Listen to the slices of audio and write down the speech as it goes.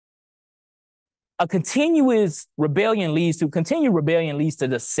a continuous rebellion leads to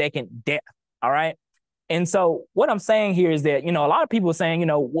the second death. All right. And so what I'm saying here is that, a lot of people are saying,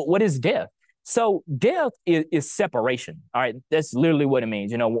 what is death? So death is separation. All right. That's literally what it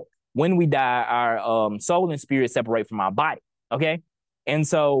means. When we die, our soul and spirit separate from our body. Okay. And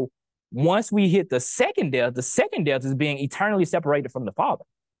so once we hit the second death is being eternally separated from the Father.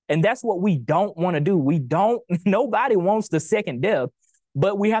 And that's what we don't want to do. Nobody wants the second death,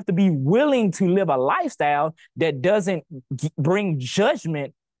 but we have to be willing to live a lifestyle that doesn't bring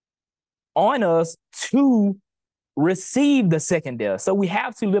judgment on us to receive the second death. So we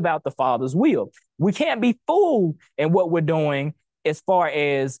have to live out the Father's will. We can't be fooled in what we're doing as far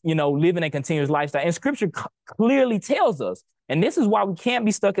as, living a continuous lifestyle. And Scripture clearly tells us, and this is why we can't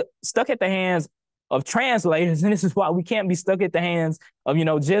be stuck at the hands of translators, and this is why we can't be stuck at the hands of,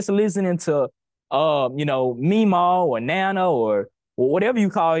 just listening to, Mima or Nana or whatever you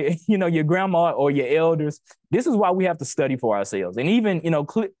call it, your grandma or your elders. This is why we have to study for ourselves. And even,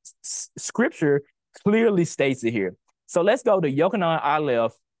 Scripture clearly states it here. So let's go to Yochanan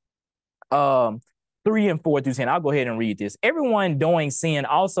Aleph 3 and 4 through 10. I'll go ahead and read this. Everyone doing sin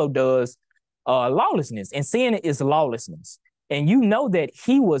also does lawlessness, and sin is lawlessness. And you know that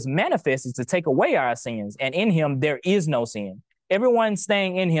he was manifested to take away our sins, and in him there is no sin. Everyone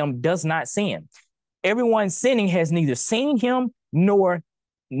staying in him does not sin. Everyone sinning has neither seen him nor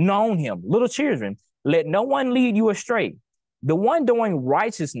known him. Little children, let no one lead you astray. The one doing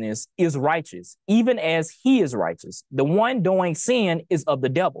righteousness is righteous, even as he is righteous. The one doing sin is of the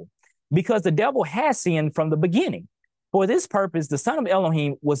devil, because the devil has sinned from the beginning. For this purpose, the Son of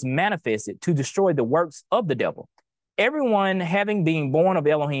Elohim was manifested to destroy the works of the devil. Everyone having been born of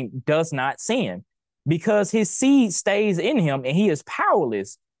Elohim does not sin, because his seed stays in him, and he is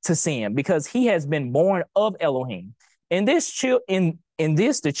powerless to sin, because he has been born of Elohim. In this,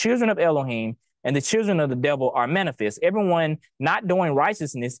 the children of Elohim and the children of the devil are manifest. Everyone not doing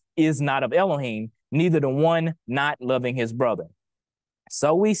righteousness is not of Elohim, neither the one not loving his brother.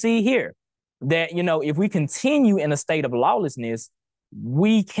 So we see here that, if we continue in a state of lawlessness,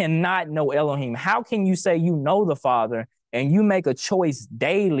 we cannot know Elohim. How can you say you know the Father and you make a choice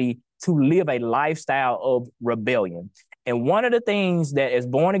daily to live a lifestyle of rebellion? And one of the things that as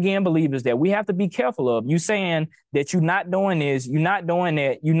born again believers that we have to be careful of, you saying that you're not doing this, you're not doing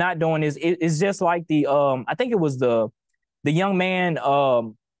that, you're not doing this. It's just like I think it was the young man,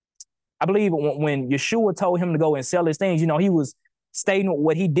 I believe when Yeshua told him to go and sell his things, he was stating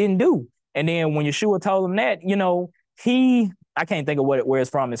what he didn't do. And then when Yeshua told him that, I can't think of where it's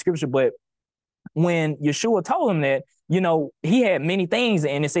from in Scripture, but when Yeshua told him that, he had many things,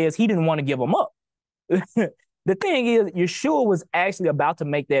 and it says he didn't want to give them up. The thing is, Yeshua was actually about to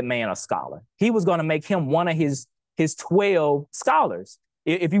make that man a scholar. He was going to make him one of his 12 scholars.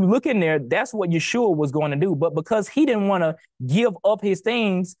 If you look in there, that's what Yeshua was going to do. But because he didn't want to give up his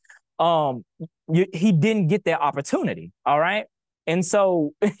things, he didn't get that opportunity. All right. And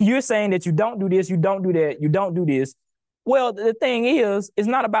so you're saying that you don't do this, you don't do that, you don't do this. Well, the thing is, it's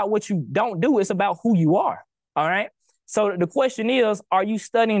not about what you don't do. It's about who you are. All right. So the question is, are you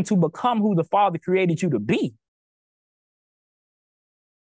studying to become who the Father created you to be?